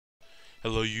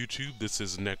Hello YouTube, this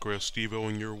is Necrostevo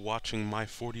and you're watching my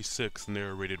 46th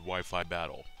narrated Wi-Fi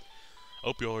battle.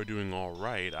 Hope y'all are doing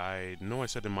alright. I know I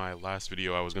said in my last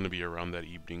video I was going to be around that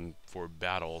evening for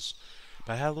battles,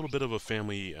 but I had a little bit of a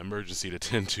family emergency to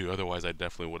tend to, otherwise I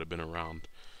definitely would have been around.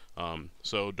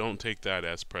 So don't take that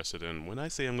as precedent. When I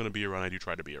say I'm going to be around, I do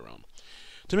try to be around.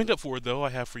 To make up for it though, I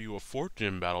have for you a 4th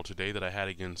gym battle today that I had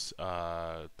against,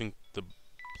 I think the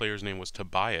player's name was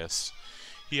Tobias.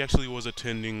 He actually was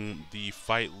attending the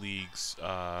Fight League's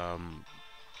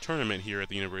tournament here at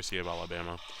the University of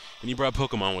Alabama, and he brought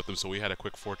Pokemon with him, so we had a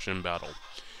quick fortune battle.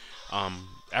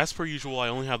 As per usual, I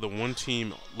only have the one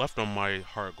team left on my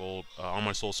Heart Gold, on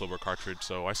my Soul Silver cartridge,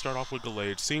 so I start off with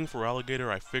Gallade. Seeing for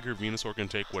Alligator, I figure Venusaur can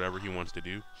take whatever he wants to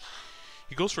do.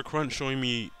 He goes for Crunch, showing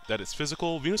me that it's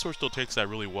physical. Venusaur still takes that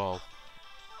really well,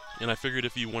 and I figured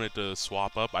if he wanted to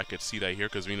swap up, I could see that here,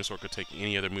 because Venusaur could take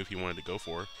any other move he wanted to go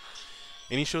for.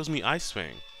 And he shows me Ice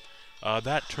Fang.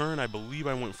 That turn, I believe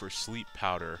I went for Sleep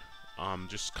Powder.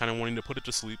 Just kind of wanting to put it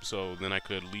to sleep so then I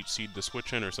could Leech Seed the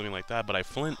switch in or something like that, but I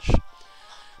flinch.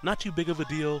 Not too big of a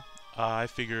deal. I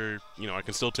figure, I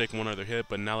can still take one other hit,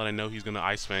 but now that I know he's going to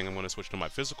Ice Fang, I'm going to switch to my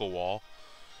physical wall.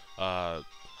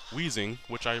 Wheezing,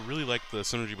 which I really like the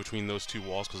synergy between those two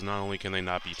walls, because not only can they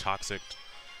not be toxic,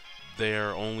 their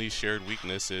only shared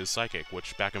weakness is Psychic,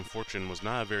 which back in Fortune was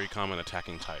not a very common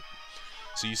attacking type.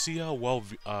 So you see how well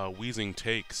Weezing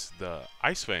takes the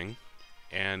Ice Fang,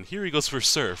 and here he goes for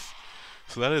Surf.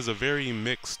 So that is a very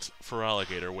mixed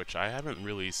Feraligatr, which I haven't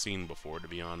really seen before, to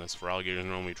be honest. Feraligatrs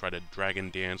normally try to Dragon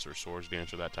Dance or Swords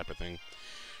Dance or that type of thing.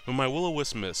 But my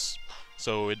Will-O-Wisp miss,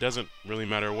 so it doesn't really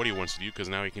matter what he wants to do, because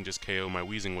now he can just KO my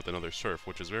Weezing with another Surf,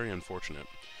 which is very unfortunate.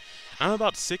 I'm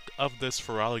about sick of this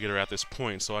Feraligatr at this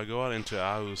point, so I go out into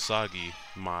Ahusagi,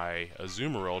 my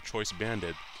Azumarill Choice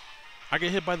Banded. I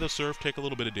get hit by the Surf, take a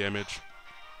little bit of damage.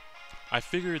 I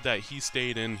figured that he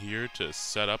stayed in here to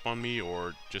set up on me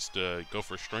or just to go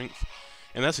for strength,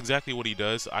 and that's exactly what he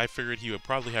does. I figured he would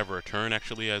probably have a return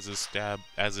actually as his stab,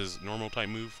 as his normal type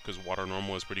move, because water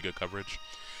normal is pretty good coverage.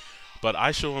 But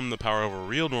I show him the power of a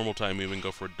real normal type move and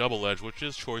go for Double Edge, which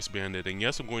is Choice Banded, and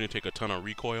yes, I'm going to take a ton of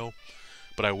recoil,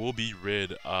 but I will be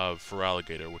rid of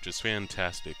Feraligatr, which is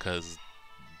fantastic, because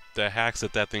the hacks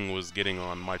that thing was getting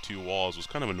on my two walls was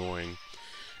kind of annoying.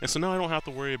 And so now I don't have to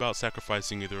worry about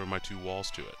sacrificing either of my two walls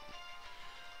to it.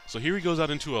 So here he goes out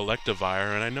into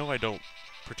Electivire, and I know I don't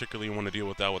particularly want to deal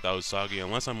with that with Ahusagi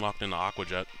unless I'm locked into Aqua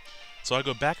Jet. So I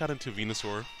go back out into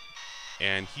Venusaur,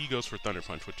 and he goes for Thunder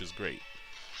Punch, which is great,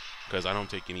 because I don't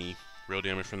take any real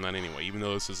damage from that anyway. Even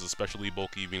though this is a especially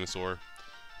bulky Venusaur,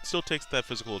 it still takes that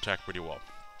physical attack pretty well.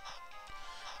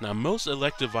 Now, most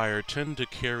Electivire tend to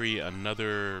carry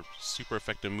another super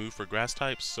effective move for grass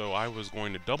types, so I was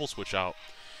going to double switch out,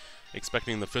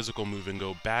 expecting the physical move and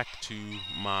go back to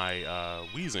my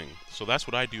Weezing. So that's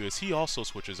what I do, is he also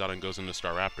switches out and goes into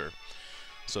Staraptor.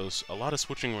 So a lot of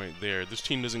switching right there. This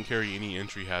team doesn't carry any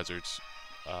entry hazards.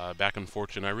 Back in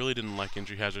Fortune, I really didn't like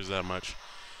entry hazards that much.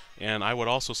 And I would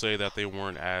also say that they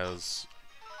weren't as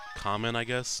common, I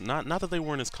guess. Not that they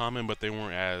weren't as common, but they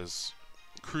weren't as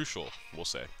crucial, we'll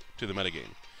say, to the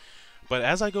metagame. But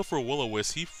as I go for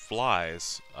Will-O-Wisp, he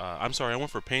flies. I'm sorry, I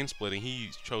went for Pain Splitting. He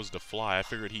chose to fly. I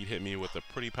figured he'd hit me with a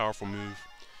pretty powerful move,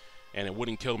 and it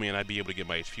wouldn't kill me, and I'd be able to get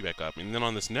my HP back up. And then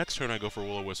on this next turn, I go for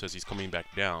Will-O-Wisp as he's coming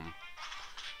back down.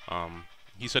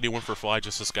 He said he went for Fly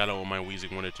just to scatter what my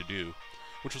Weezing wanted to do,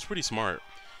 which was pretty smart.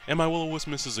 And my Will-O-Wisp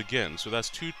misses again, so that's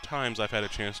 2 times I've had a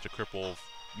chance to cripple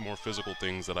more physical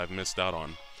things that I've missed out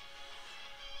on.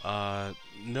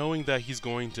 Knowing that he's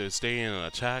going to stay in an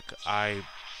attack, I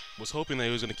was hoping that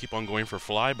he was going to keep on going for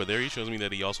Fly, but there he shows me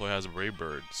that he also has Brave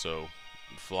Bird. So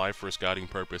Fly for scouting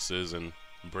purposes and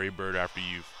Brave Bird after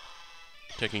you've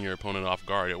taken your opponent off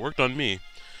guard. It worked on me.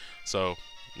 So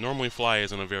normally Fly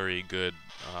isn't a very good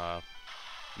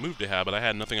move to have, but I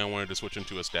had nothing I wanted to switch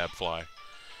into a Stab Fly.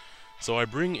 So I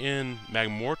bring in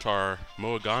Magmortar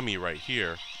Moagami right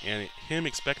here, and him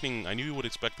expecting, I knew he would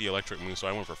expect the electric move, so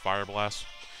I went for Fire Blast.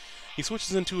 He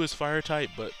switches into his fire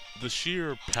type, but the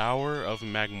sheer power of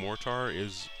Magmortar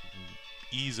is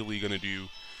easily going to do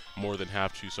more than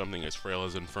half to something as frail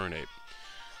as Infernape.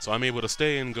 So I'm able to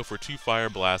stay and go for 2 Fire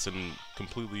Blasts and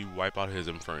completely wipe out his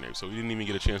Infernape. So he didn't even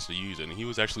get a chance to use it, and he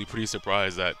was actually pretty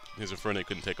surprised that his Infernape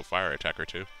couldn't take a fire attack or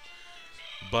two.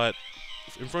 But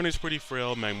Infernape's pretty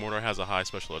frail, Magmortar has a high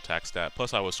special attack stat,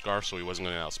 plus I was Scarfed, so he wasn't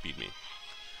going to outspeed me.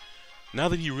 Now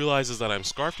that he realizes that I'm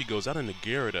Scarfed, he goes out into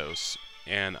Gyarados,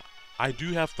 and I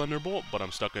do have Thunderbolt, but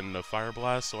I'm stuck in the Fire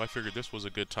Blast, so I figured this was a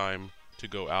good time to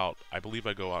go out. I believe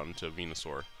I go out into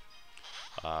Venusaur.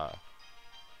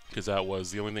 because that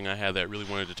was the only thing I had that really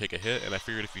wanted to take a hit, and I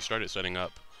figured if you started setting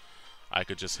up, I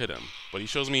could just hit him. But he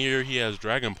shows me here he has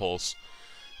Dragon Pulse,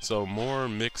 so more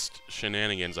mixed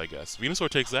shenanigans, I guess. Venusaur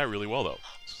takes that really well, though.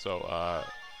 So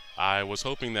I was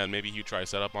hoping that maybe he'd try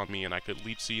setup on me and I could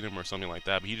Leech Seed him or something like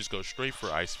that, but he just goes straight for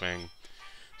Ice Fang,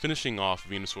 finishing off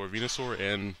Venusaur. Venusaur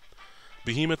and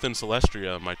Behemoth and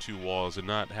Celestia, my two walls, did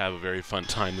not have a very fun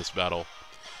time this battle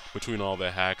between all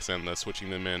the hacks and the switching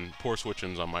them in. Poor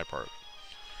switch-ins on my part.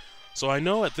 So I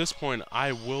know at this point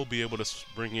I will be able to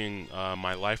bring in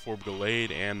my Life Orb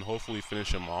Gallade and hopefully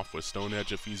finish him off with Stone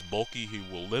Edge. If he's bulky, he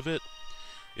will live it.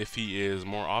 If he is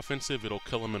more offensive, it'll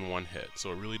kill him in one hit.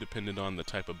 So it really depended on the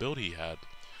type of build he had.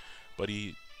 But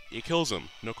it kills him.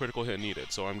 No critical hit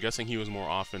needed. So I'm guessing he was more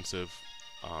offensive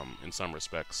in some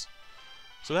respects.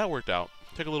 So that worked out.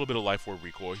 Take a little bit of Life Orb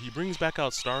recoil. He brings back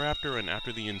out Staraptor, and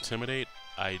after the Intimidate,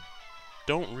 I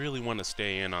don't really want to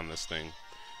stay in on this thing.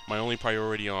 My only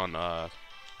priority on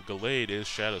Gallade is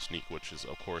Shadow Sneak, which is,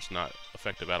 of course, not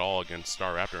effective at all against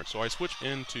Staraptor. So I switch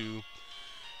into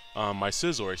my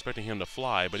Scizor, expecting him to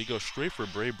fly, but he goes straight for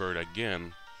Brave Bird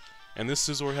again. And this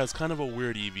Scizor has kind of a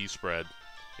weird EV spread.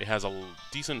 It has a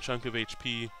decent chunk of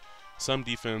HP, some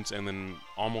defense, and then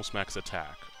almost max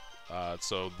attack.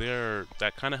 So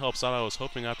that kind of helps out. I was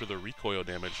hoping after the recoil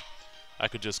damage, I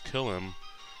could just kill him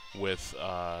with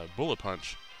Bullet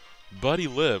Punch. But he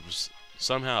lives.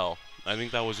 Somehow, I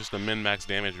think that was just a min-max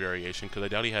damage variation, because I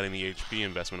doubt he had any HP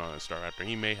investment on his Staraptor.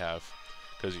 He may have,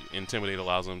 because Intimidate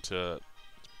allows him to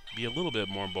be a little bit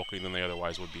more bulky than they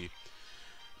otherwise would be.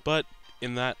 But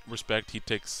in that respect, he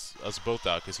takes us both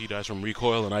out, because he dies from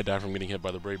recoil and I die from getting hit by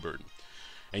the Brave Bird.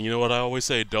 And you know what I always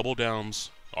say, double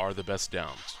downs are the best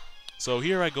downs. So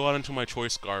here I go out into my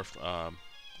Choice Scarf,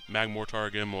 Magmortar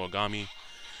again, Moagami.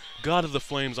 God of the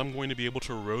Flames, I'm going to be able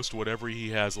to roast whatever he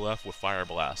has left with Fire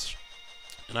Blast.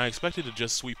 And I expected to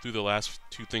just sweep through the last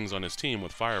two things on his team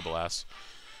with Fire Blast,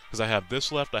 because I have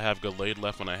this left, I have Gallade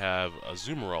left, and I have a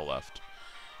Azumarill left.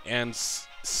 And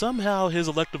somehow his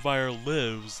Electivire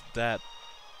lives that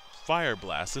Fire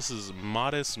Blast. This is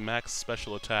modest max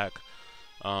special attack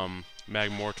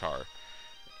Magmortar.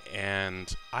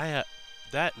 And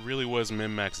that really was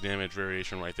min-max damage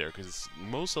variation right there, because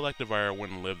most Electivire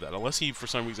wouldn't live that, unless he for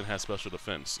some reason has special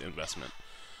defense investment.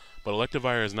 But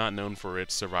Electivire is not known for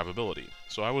its survivability.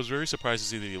 So I was very surprised to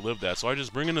see that he lived that. So I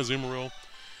just bring in a Azumarill.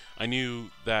 I knew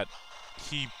that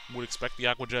he would expect the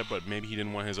Aqua Jet, but maybe he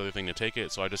didn't want his other thing to take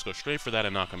it, so I just go straight for that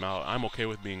and knock him out. I'm okay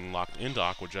with being locked into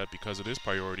Aqua Jet because it is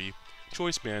priority,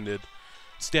 Choice Banded,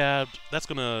 stabbed. That's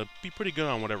going to be pretty good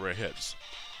on whatever it hits.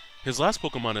 His last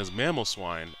Pokemon is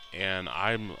Mamoswine, and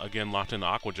I'm again locked into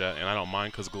Aqua Jet, and I don't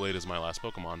mind because Gallade is my last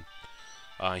Pokemon.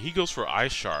 He goes for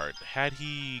Ice Shard. Had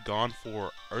he gone for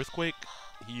Earthquake,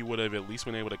 he would have at least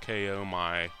been able to KO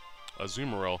my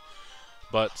Azumarill.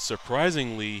 But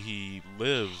surprisingly, he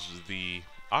lives the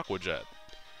Aqua Jet,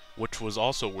 which was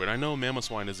also weird. I know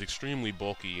Mamoswine is extremely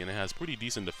bulky and it has pretty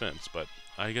decent defense, but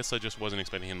I guess I just wasn't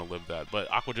expecting him to live that. But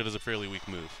Aqua Jet is a fairly weak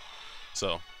move.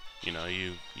 So, you know,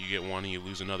 you get one and you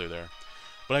lose another there.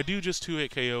 But I do just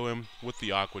 2-hit KO him with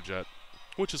the Aqua Jet,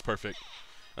 which is perfect.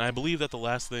 And I believe that the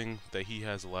last thing that he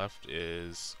has left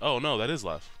is... Oh, no, that is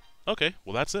left. Okay,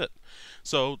 well, that's it.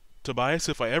 So, Tobias,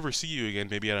 if I ever see you again,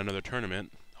 maybe at another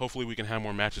tournament, hopefully we can have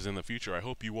more matches in the future. I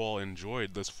hope you all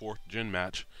enjoyed this 4th Gen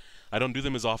match. I don't do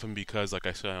them as often because, like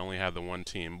I said, I only have the one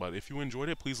team. But if you enjoyed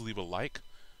it, please leave a like,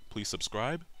 please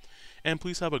subscribe, and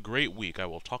please have a great week. I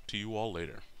will talk to you all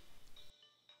later.